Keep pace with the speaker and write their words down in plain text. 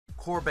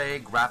Corbeil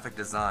Graphic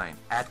Design.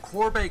 At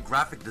Corbeil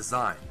Graphic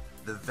Design,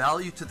 the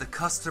value to the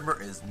customer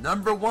is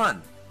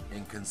 #1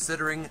 in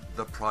considering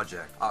the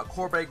project.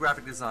 Corbeil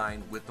Graphic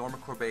Design, with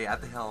Norman Corbeil at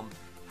the helm,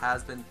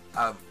 has been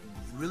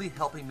really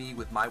helping me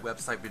with my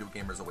website,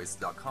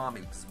 videogamersoasis.com.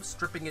 He's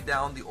stripping it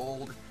down, the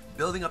old,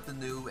 building up the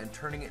new, and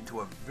turning it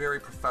into a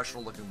very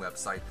professional looking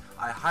website.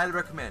 I highly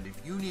recommend,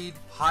 if you need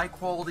high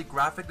quality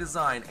graphic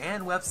design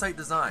and website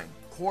design,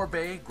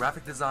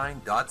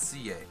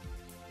 corbeilgraphicdesign.ca.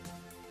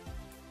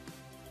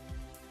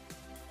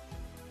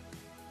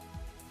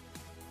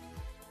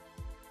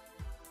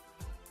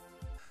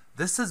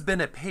 This has been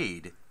a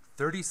paid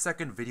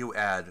 30-second video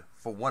ad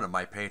for one of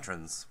my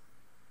patrons.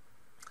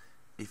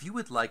 If you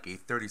would like a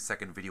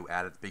 30-second video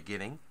ad at the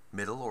beginning,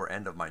 middle, or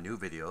end of my new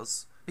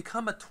videos,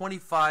 become a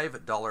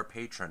 $25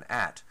 patron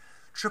at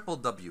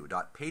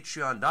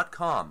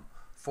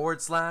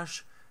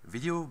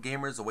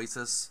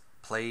www.patreon.com/VideoGamersOasis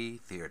Play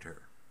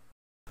Theater.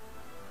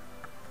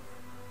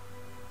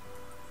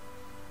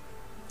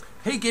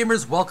 Hey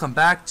gamers, welcome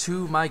back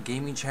to my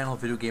gaming channel,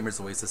 Video Gamers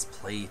Oasis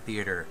Play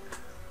Theater.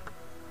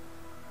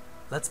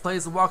 Let's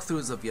Plays and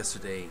walkthroughs of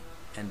yesterday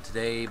and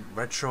today,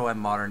 retro and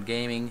modern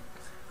gaming.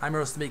 I'm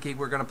Mickey.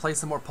 We're going to play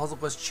some more Puzzle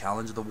Quest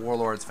Challenge of the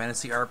Warlords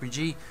Fantasy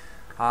RPG.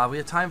 We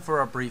have time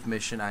for a brief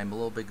mission. I'm a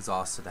little bit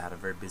exhausted. I had a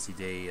very busy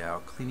day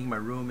cleaning my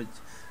room. In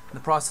the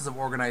process of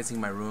organizing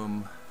my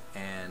room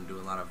and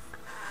doing a lot of...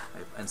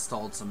 I've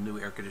installed some new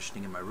air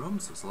conditioning in my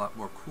room, so it's a lot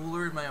more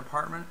cooler in my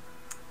apartment.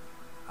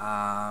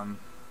 In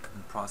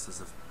the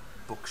process of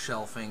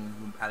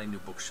bookshelving, adding new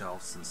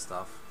bookshelves and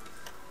stuff.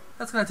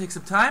 That's going to take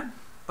some time,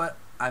 but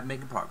I'm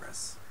making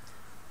progress.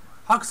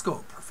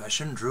 Hawkscope,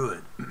 Profession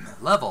Druid,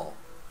 level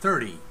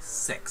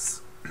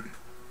 36.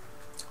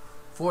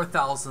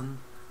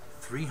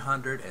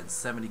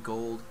 4,370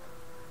 gold,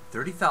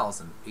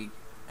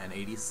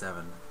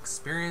 30,087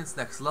 experience.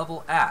 Next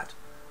level at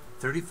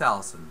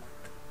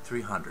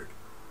 30,300.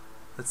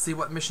 Let's see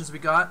what missions we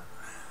got,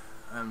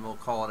 and we'll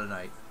call it a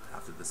night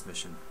after this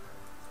mission.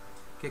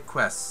 Get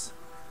quests.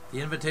 The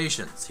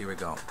invitations. Here we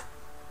go.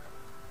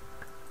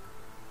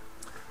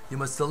 You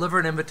must deliver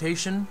an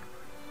invitation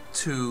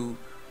to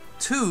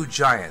 2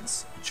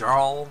 giants,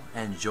 Jarl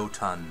and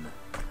Jotun.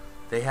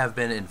 They have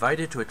been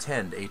invited to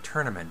attend a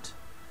tournament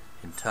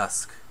in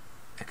Tusk.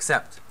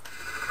 Accept.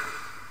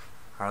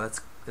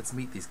 Alright, let's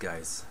meet these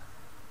guys.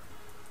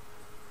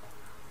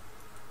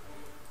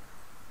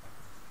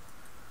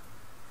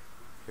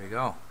 Here we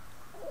go.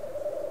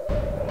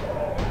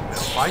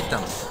 Fight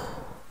them.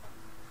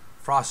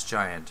 Frost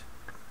Giant.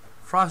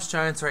 Frost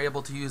Giants are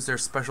able to use their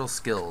special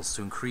skills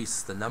to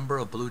increase the number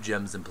of blue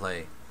gems in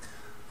play.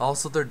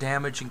 Also, their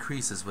damage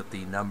increases with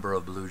the number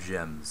of blue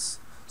gems,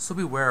 so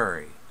be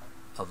wary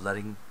of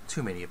letting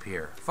too many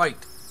appear.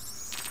 Fight!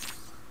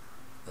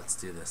 Let's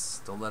do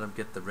this. Don't let them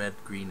get the red,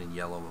 green, and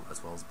yellow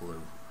as well as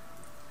blue.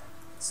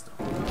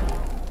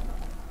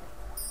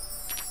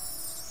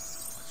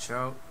 Watch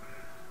out.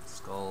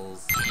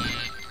 Skulls.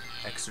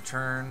 Extra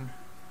turn.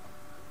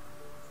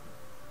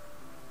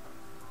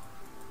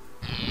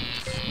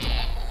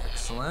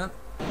 Excellent.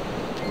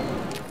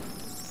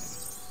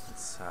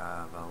 Let's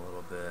have a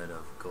little bit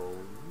of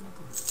gold.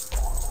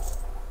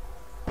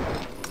 I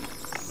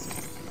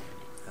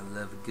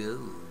love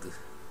gold.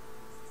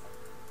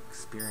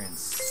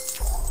 Experience.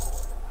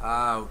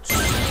 Ouch.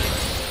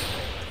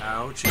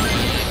 Ouch.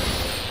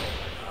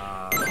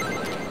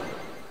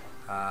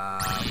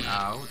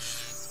 Ouch.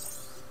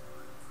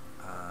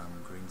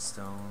 Green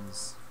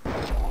stones.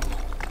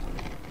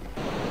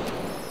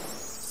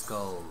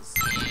 Skulls.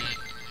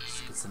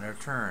 It's in our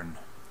turn.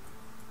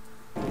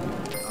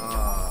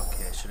 Oh,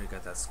 okay, I should have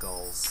got that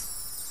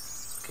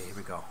skulls. Okay, here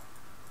we go.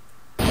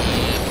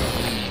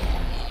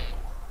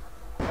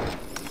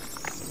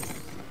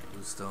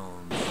 Blue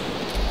stones.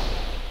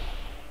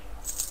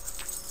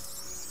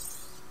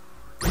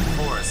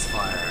 Forest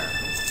fire.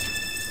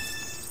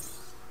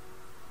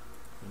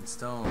 Green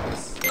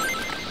stones.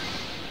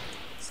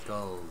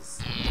 Skulls.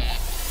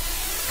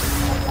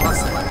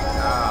 Awesome.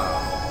 Oh.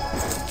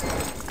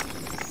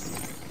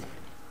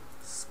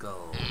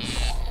 Skulls.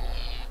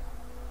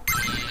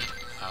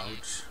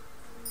 Ouch.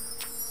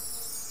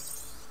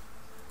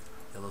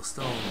 Yellow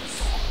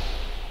stones.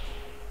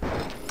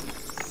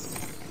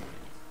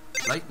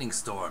 Lightning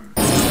storm.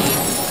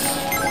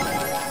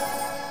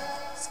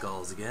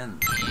 Skulls again.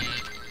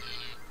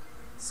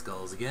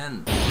 Skulls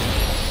again.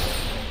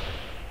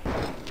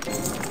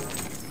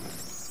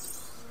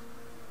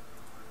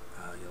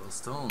 Yellow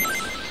stones.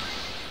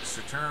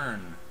 Extra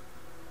turn.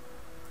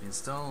 Green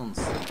stones.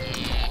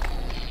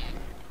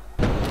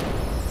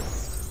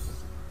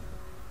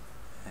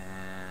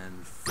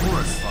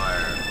 Forest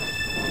fire.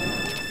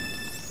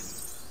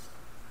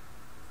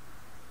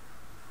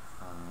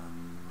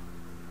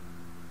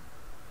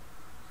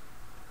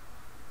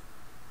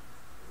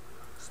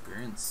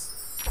 Experience.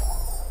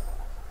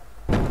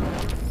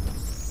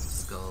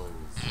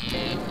 Skulls.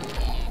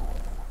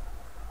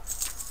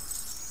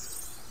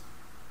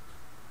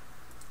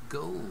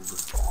 Gold.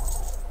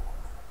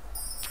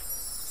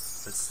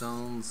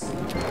 Redstones.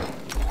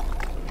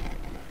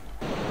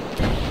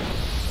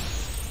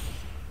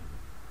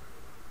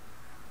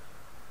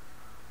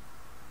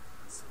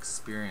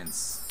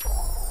 Experience.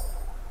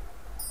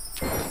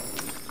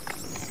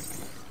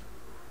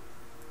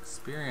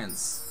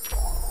 Experience.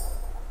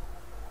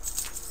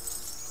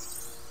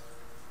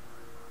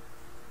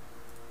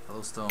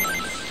 Yellow stones.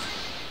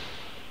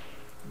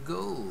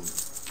 Gold.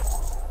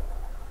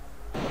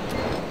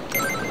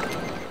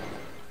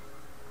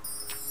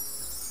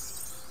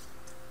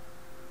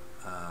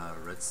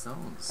 Red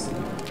stones.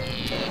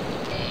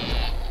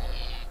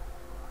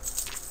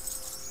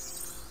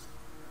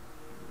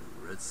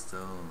 Red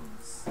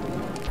stones.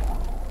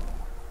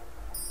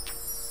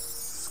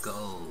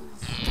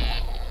 Skulls.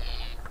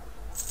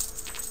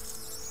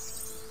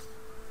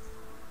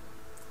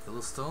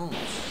 Yellow stones.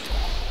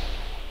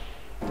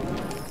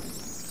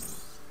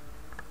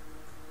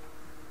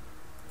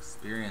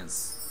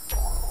 Experience.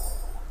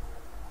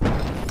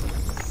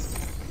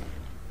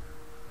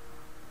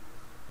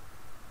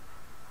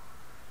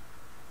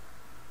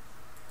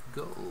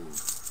 Gold.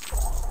 Stones.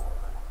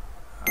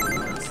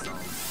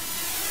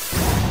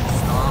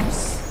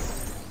 Stomps.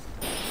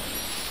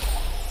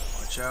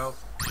 Watch out.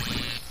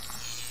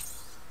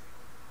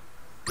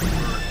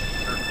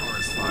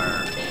 Forest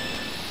fire.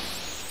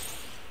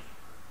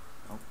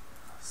 Nope.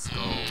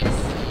 Skulls.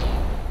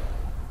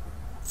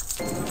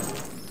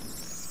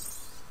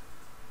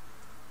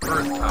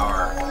 Earth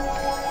power.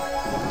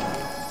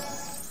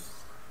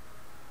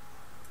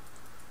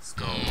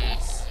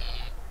 Skulls.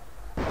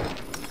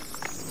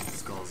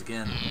 Skulls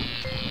again.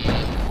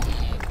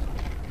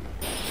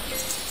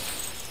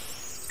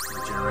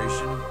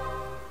 Regeneration.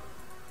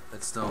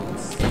 Red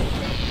stones.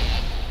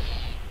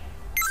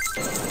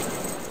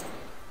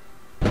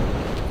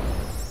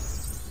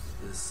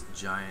 This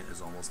giant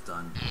is almost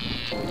done.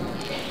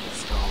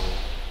 Skull.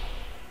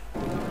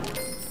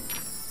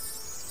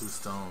 Blue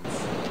stones.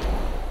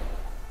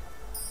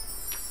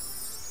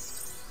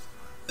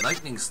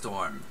 Lightning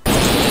storm.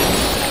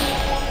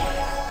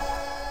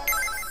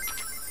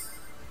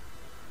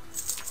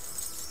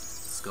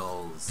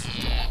 Skulls.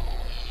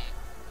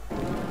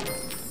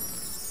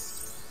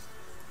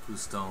 Blue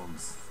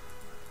stones.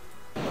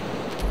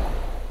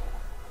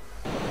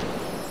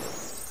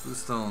 Blue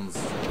stones.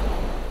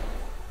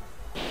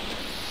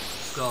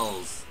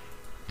 Skulls.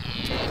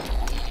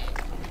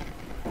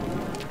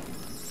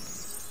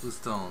 Blue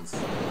stones.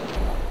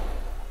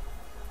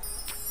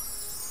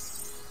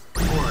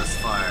 Forest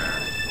fire.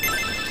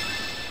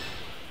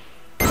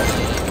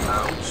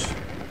 Ouch.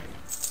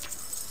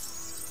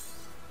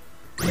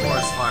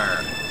 Forest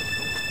fire.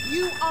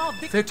 You are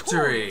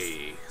victorious.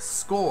 Victory.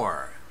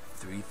 Score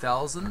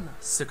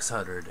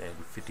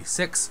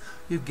 3,656.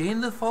 You've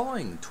gained the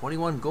following: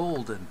 21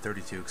 gold and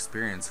 32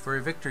 experience. For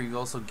a victory, you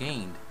also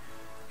gained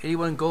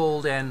 81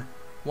 gold and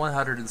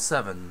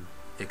 107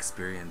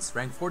 experience.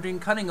 Rank 14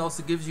 Cunning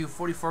also gives you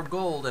 44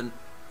 gold and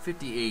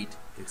 58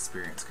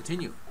 experience.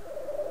 Continue.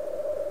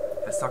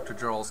 As Dr.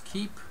 Jarl's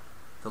Keep,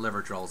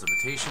 deliver Jarl's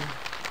invitation.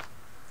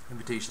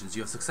 Invitations.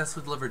 You have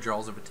successfully delivered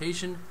Jarl's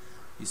invitation.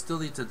 You still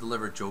need to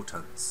deliver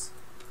Jotuns.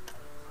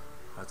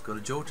 Let's go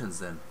to Jotuns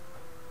then.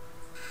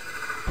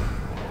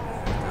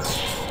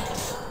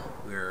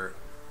 We're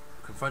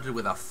confronted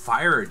with a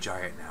fire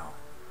giant now.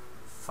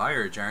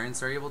 Fire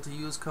giants are able to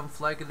use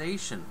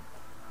conflagration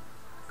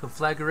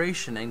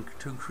and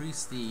to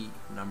increase the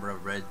number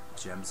of red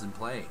gems in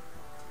play.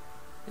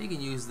 They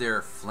can use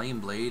their Flame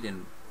Blade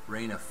and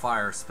Rain of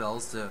Fire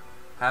spells to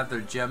have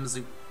their gems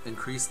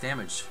increase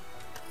damage.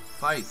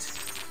 Fight.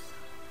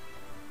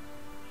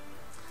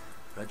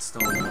 Red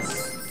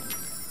stones.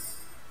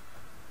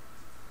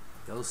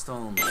 Yellow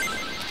stones.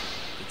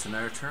 It's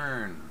another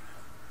turn.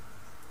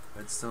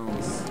 Red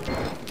stones.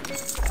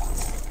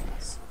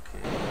 It's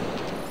okay.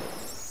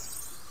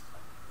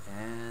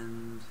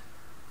 And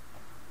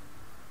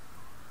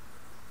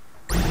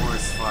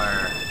forest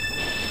fire.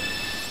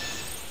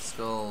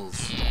 Skulls.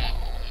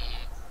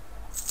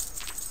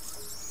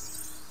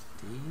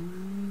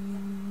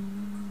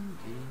 Ding,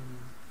 ding.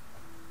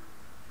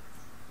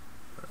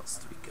 What else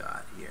do we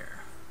got here?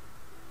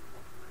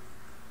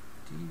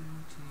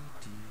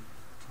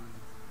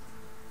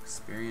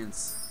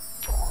 Experience.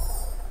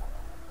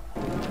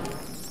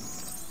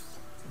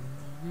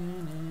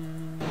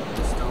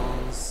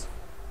 Stones.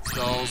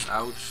 Skulls.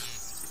 Ouch.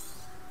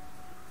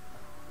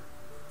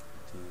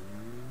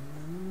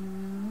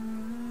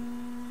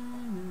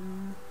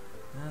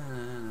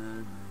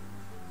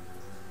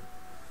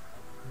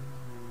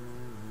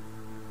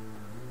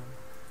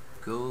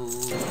 Gold.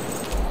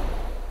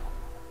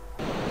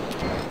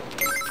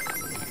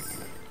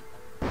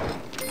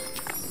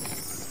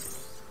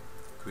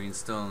 Green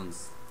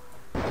stones.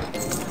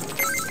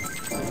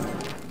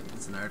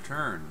 It's in our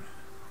turn.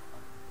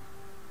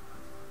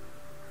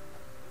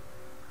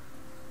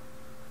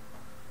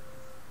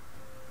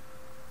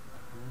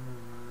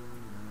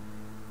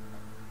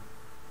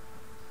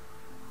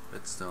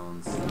 Red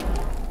stones.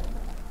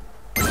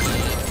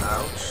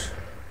 Ouch.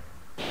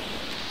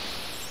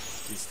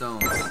 These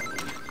stones.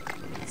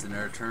 It's in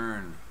our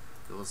turn.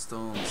 Those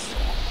stones.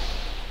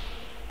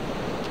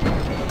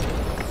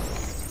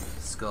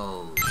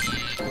 Skulls.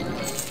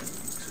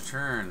 It's your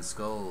turn.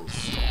 Skulls.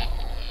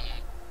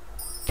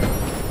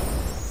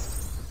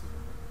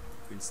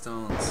 Green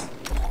stones.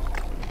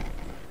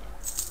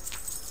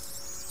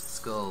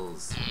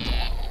 Skulls.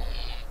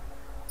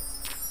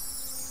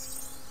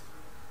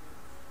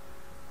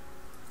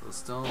 Those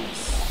stones.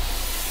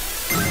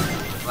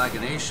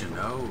 Flagonation,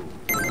 oh.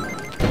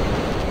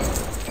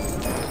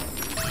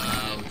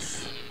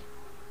 Ouch.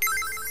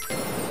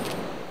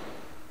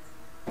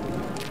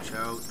 Watch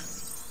out.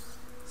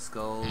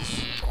 Skulls.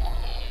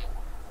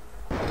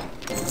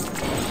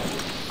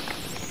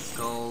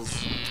 Skulls.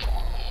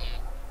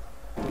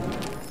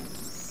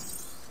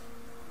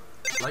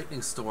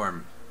 Lightning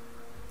storm.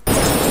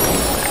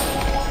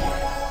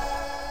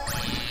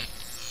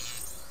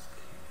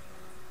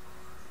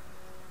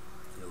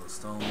 Yellow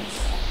stones.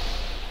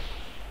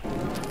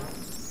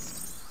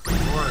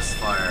 Forest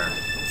fire.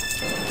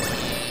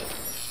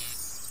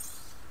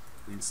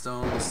 Green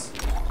stones.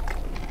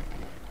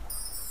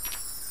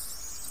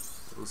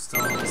 Blue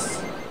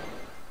stones.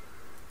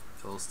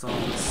 Yellow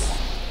stones.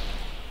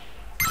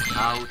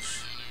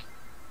 Ouch.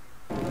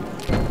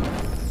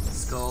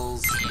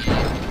 Skulls.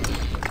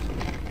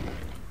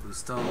 Blue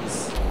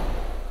stones.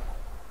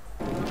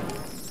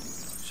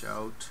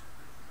 Shout.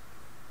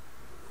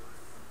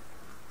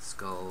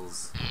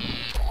 Skulls.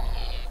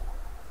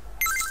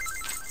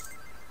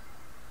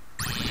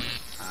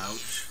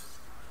 Ouch.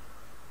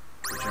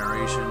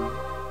 Regeneration.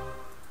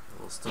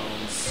 Little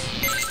stones.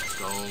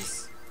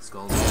 Skulls.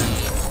 Skulls.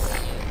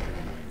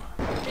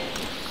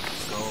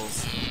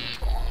 Skulls.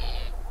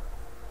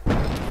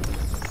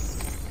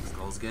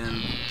 Skulls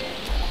again.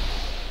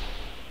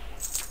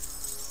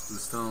 Blue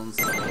stones.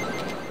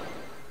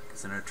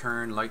 It's in our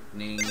turn.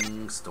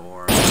 Lightning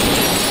storm.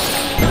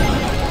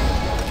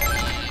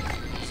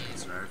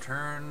 It's in our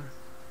turn.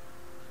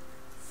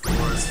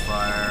 Forest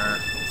fire.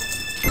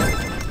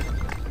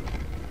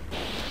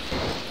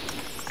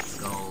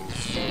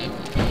 Skulls.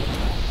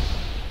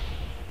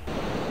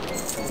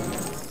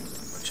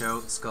 Watch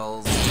out,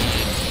 skulls.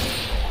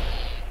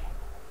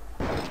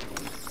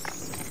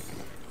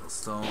 Little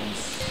stones.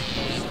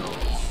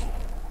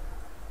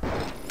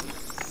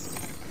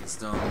 Skulls.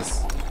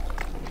 Stones.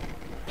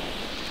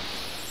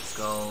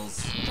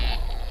 Skulls.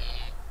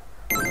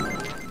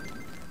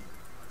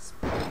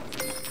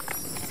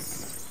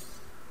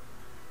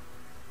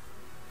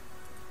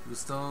 Blue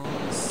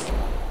stones.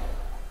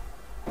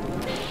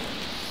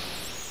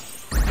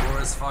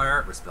 Forest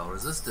fire. Spell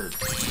resisted.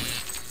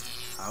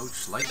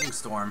 Ouch. Lightning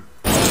storm.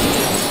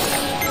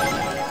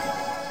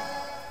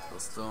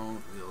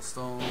 Little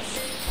stones.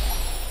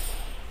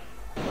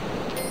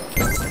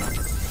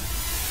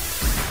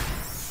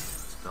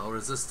 Spell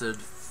resisted.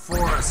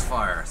 Forest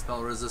fire.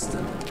 Spell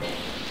resisted.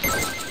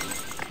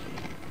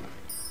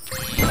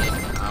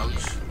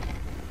 Ouch.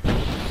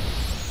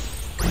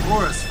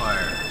 Forest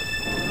fire.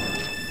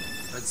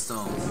 Red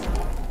stones.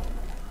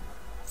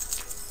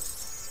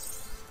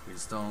 Green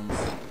stones.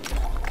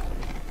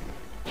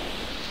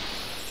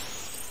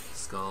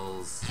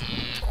 Skulls.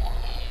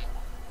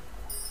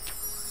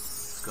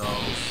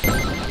 Skulls.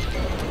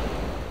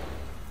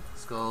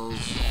 Skulls.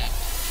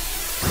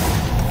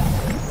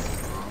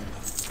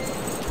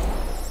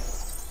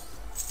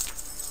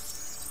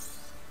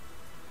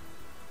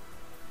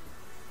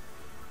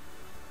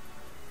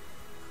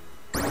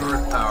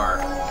 Earth power.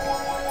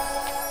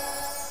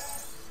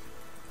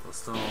 Those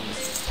stones.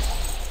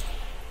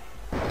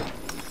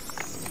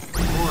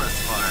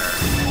 Forest fire.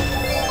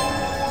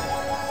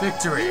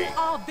 Victory. You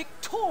are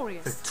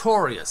victorious.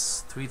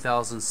 Victorious.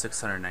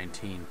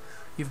 3,619.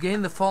 You've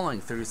gained the following: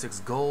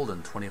 36 gold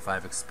and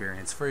 25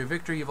 experience. For your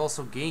victory, you've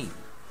also gained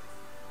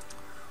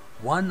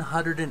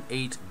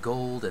 108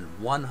 gold and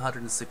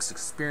 106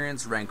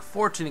 experience. Rank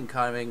 14 in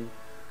cunning.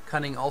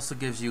 Cunning also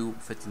gives you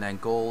 59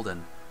 gold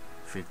and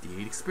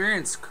 58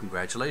 experience.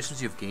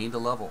 Congratulations, you've gained a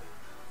level.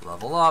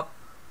 Level up.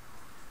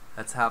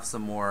 Let's have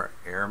some more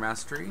air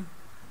mastery,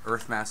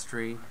 earth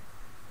mastery,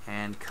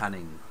 and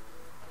cunning.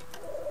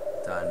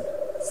 Done.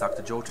 Talk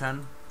to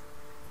Jotun.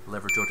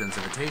 Deliver Jotun's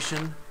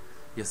invitation.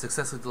 You have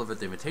successfully delivered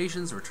the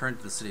invitations. Return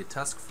to the city of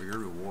Tusk for your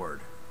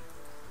reward.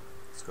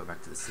 Let's go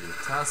back to the city of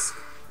Tusk.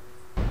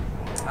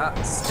 Ah,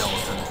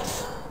 skeleton.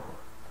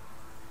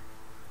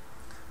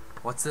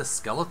 What's this?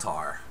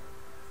 Skeletar.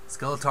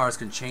 Skeletars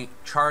can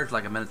charge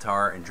like a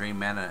minotaur and drain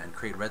mana and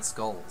create red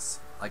skulls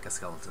like a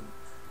skeleton.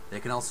 They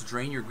can also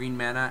drain your green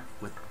mana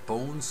with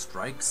Bone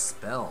Strike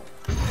spell.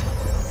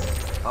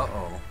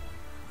 Uh-oh.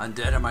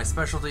 Undead are my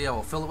specialty. I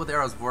will fill it with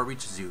arrows before it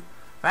reaches you.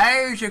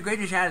 Fire is your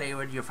greatest ally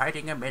when you're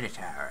fighting a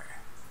minotaur.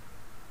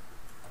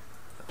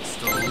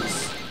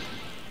 Stones.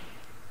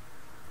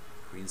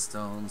 Green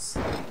stones.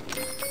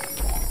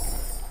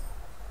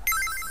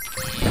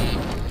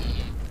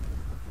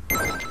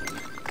 Okay,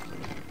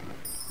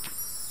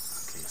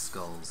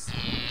 skulls.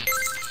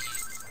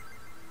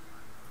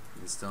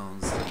 Green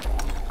stones.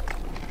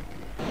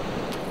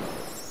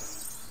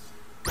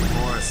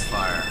 Forest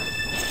fire.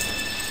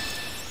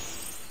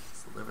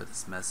 Let's deliver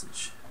this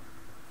message.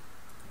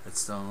 Red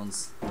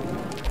stones.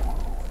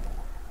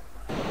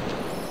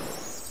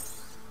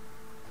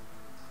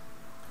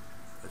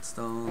 Red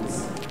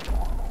stones.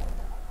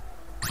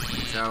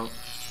 Watch out.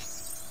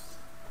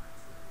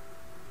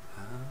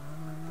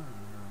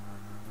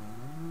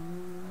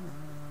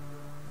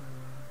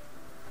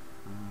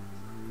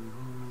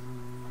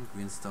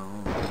 Moving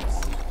stones.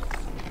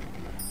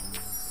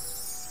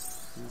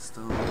 Moving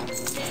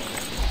stones.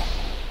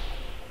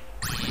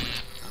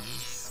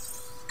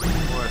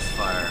 Forest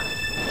fire.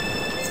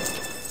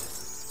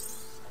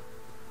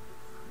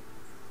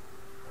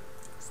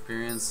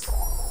 Experience.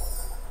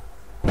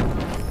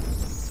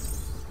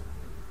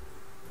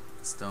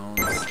 Stones.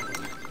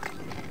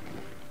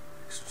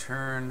 Extra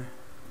turn.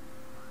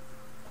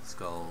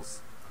 Skulls.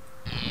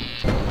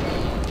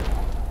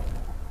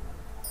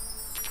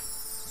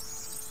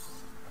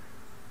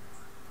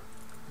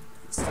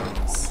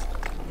 Stones.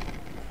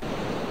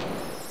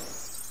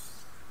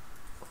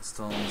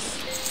 Stones.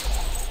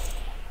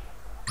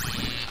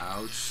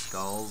 Ouch.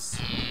 Skulls.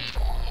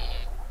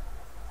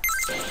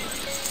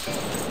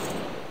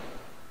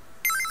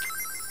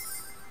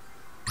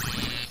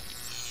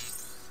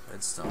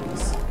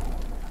 Redstones.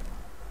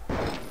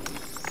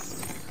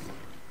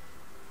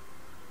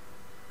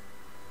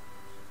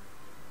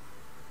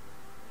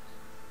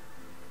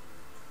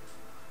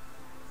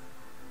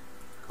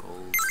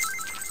 Gold.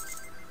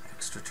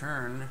 Extra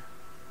turn.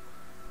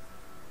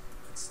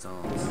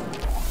 Redstones.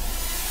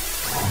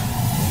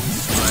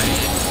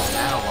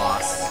 Mana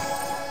loss.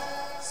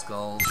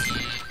 Skulls.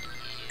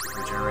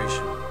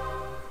 Regeneration.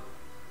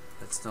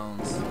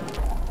 Redstones.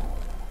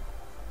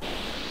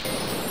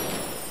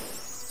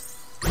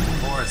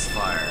 Forest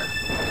fire.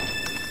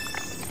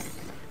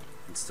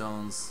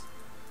 Stones.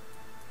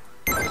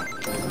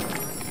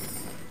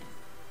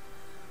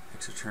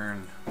 Extra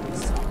turn.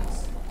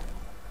 Stones.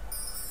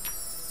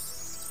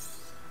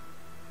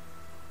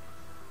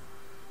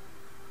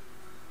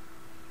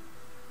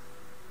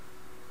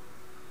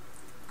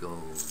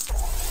 Gold.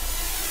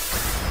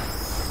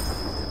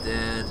 The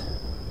dead.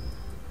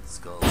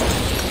 Skull.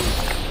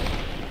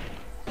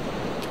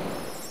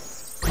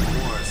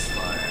 Forest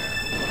fire.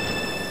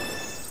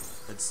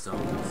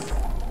 Redstones.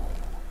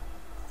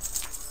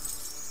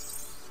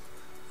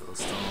 Those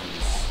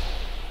stones.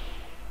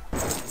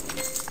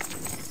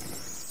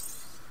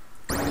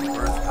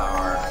 Earth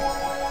power.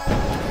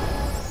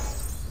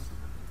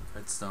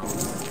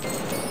 Redstones.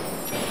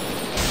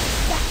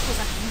 That was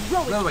a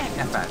Heroic heroic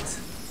effort. effort.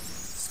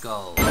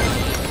 Skull.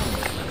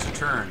 Extra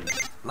turn.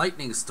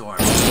 Lightning storm.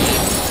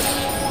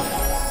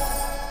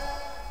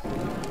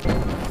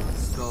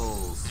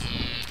 Skulls.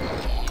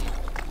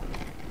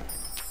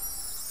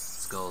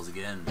 Skulls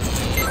again.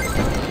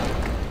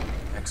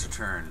 Extra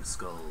turn.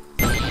 Skulls.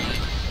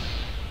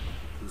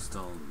 Blue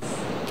stones.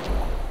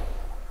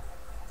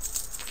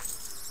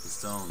 Blue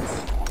stones.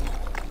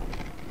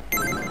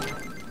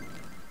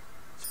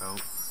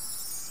 Choke.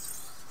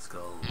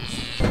 Skulls.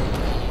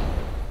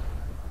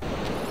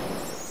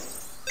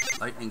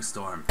 Lightning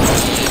storm.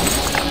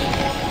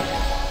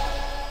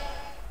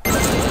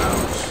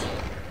 Ouch.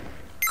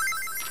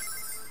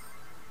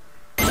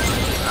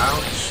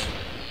 Ouch.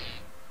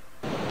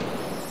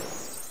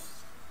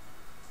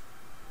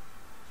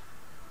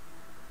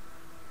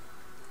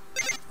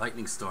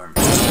 Lightning storm.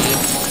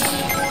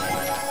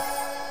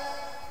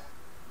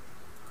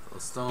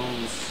 Those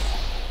stones.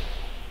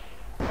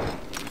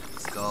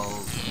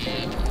 Skulls.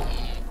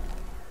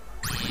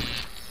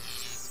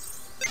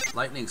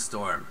 Lightning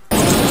storm.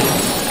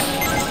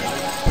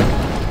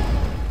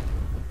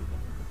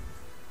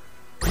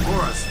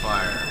 Forest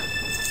fire.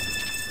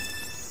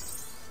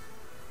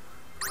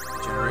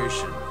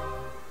 Generation.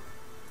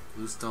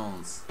 Blue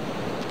stones.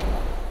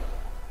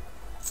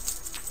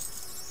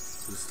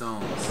 Blue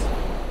stones.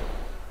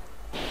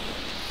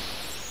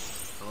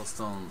 Yellow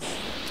stones.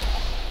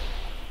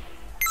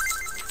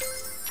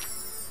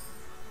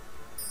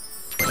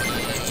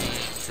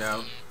 Watch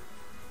out.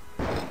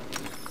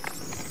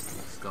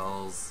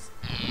 Skulls.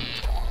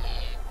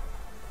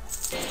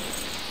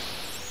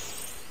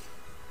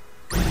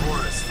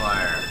 Forest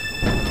fire.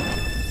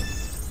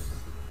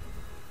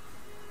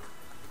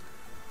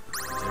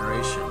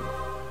 Generation.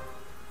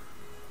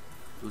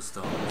 Blue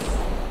stones.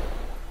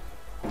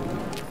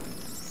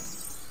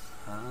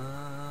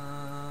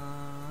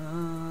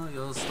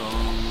 Yellow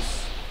stones.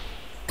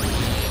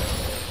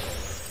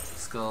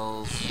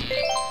 Skulls.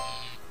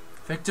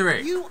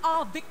 Victory! You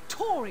are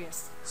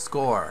victorious.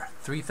 Score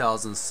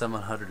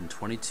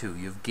 3,722.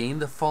 You've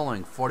gained the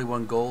following: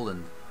 41 gold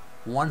and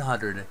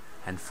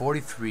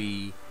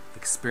 143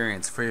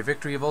 experience. For your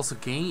victory, you've also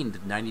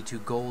gained 92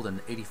 gold and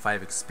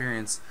 85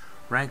 experience.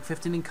 Rank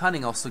 15 in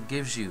cunning also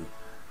gives you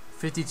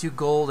 52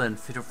 gold and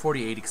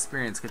 48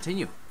 experience.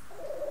 Continue.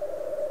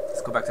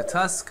 Let's go back to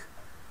Tusk.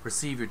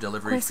 Receive your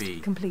delivery Quest fee.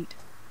 complete.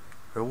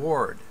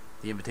 Reward.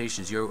 The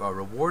invitations. You are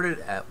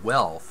rewarded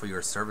well for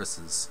your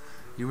services.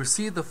 You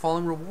receive the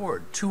following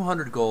reward: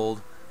 200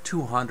 gold,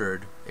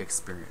 200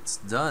 experience.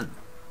 Done.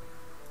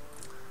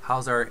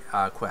 How's our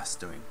quest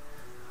doing?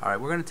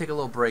 Alright, we're going to take a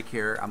little break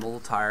here. I'm a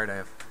little tired.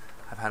 I've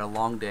had a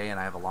long day, and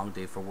I have a long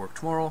day for work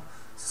tomorrow.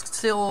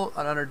 Still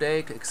another day.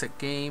 Exit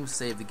game.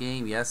 Save the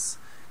game. Yes.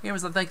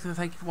 Anyways, thank you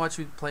for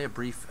watching me play a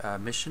brief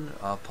mission,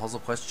 puzzle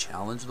quest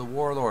challenge of the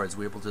Warlords.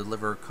 We're able to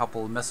deliver a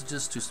couple of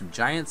messages to some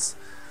giants.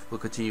 We'll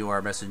continue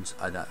our message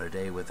another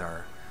day with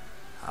our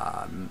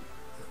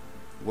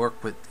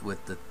work with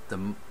the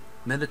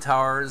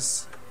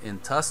Minotaurs in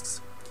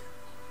Tusks,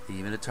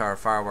 the Minotaur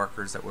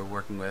fireworkers that we're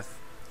working with.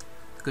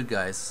 Good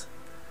guys.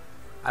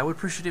 I would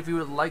appreciate if you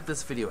would like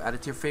this video, add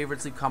it to your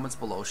favorites, leave comments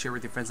below, share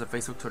with your friends on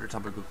Facebook, Twitter,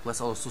 Tumblr, Google+,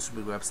 all the social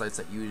media websites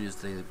that you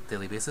use on a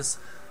daily basis.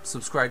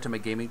 Subscribe to my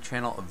gaming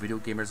channel of Video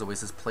Gamers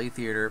Oasis Play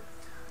Theater.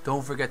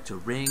 Don't forget to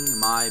ring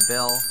my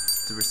bell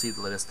to receive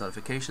the latest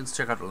notifications.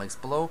 Check out the links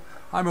below.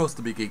 I'm your host,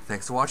 The Big Geek.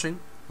 Thanks for watching.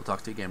 We'll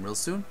talk to you again real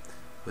soon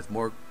with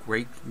more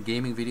great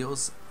gaming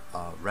videos,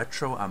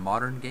 retro and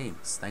modern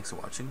games. Thanks for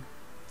watching.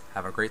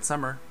 Have a great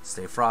summer.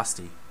 Stay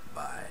frosty.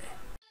 Bye.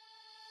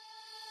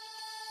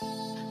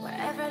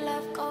 Wherever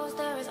love goes,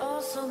 there is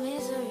also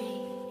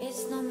misery.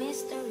 It's no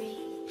mystery.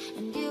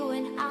 And you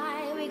and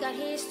I, we got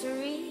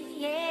history.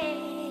 Yeah.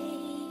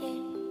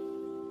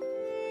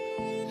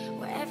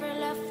 Wherever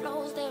love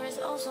flows, there is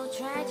also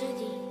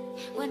tragedy.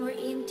 When we're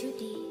in too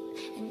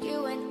deep. And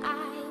you and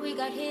I, we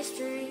got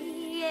history.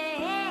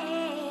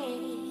 Yeah.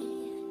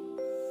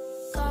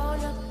 Go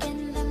look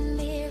in the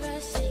mirror,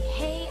 say,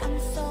 hey, I'm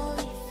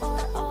sorry for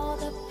all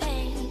the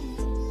pain.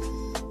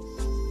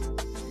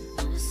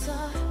 I'm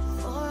sorry.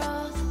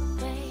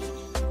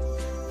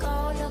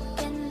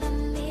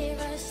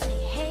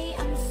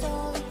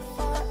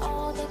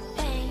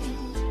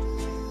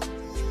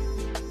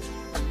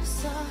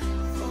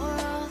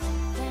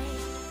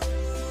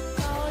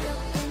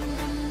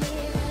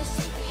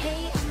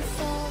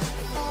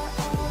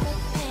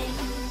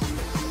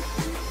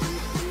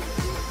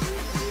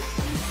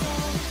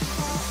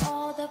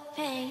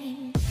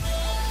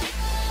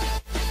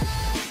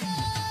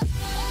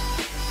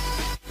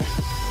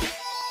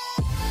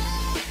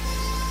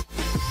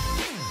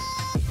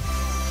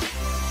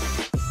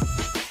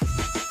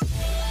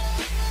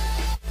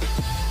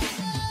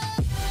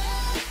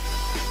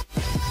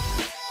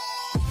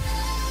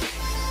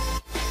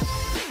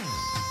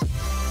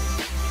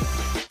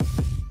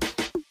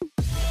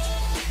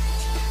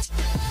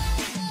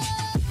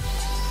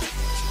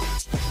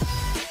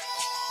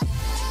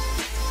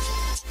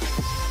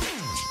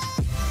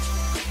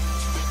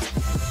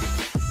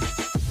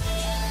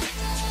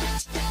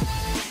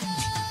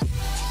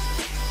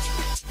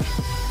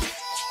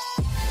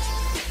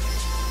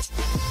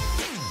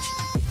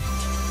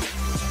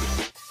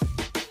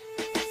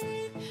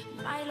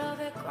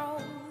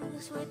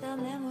 With the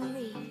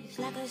memories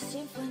like a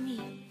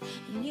symphony,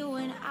 and you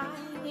and I,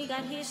 we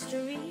got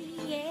history,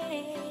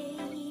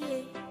 yeah.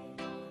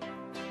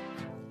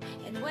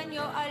 And when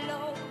you're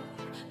alone,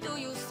 do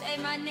you say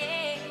my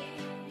name,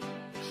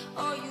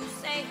 or you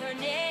say her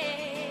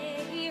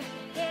name,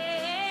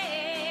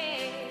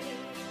 yeah.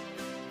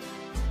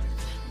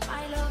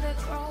 My love, it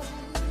grows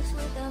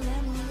with the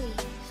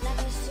memories like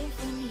a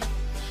symphony,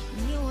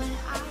 and you and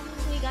I,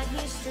 we got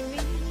history.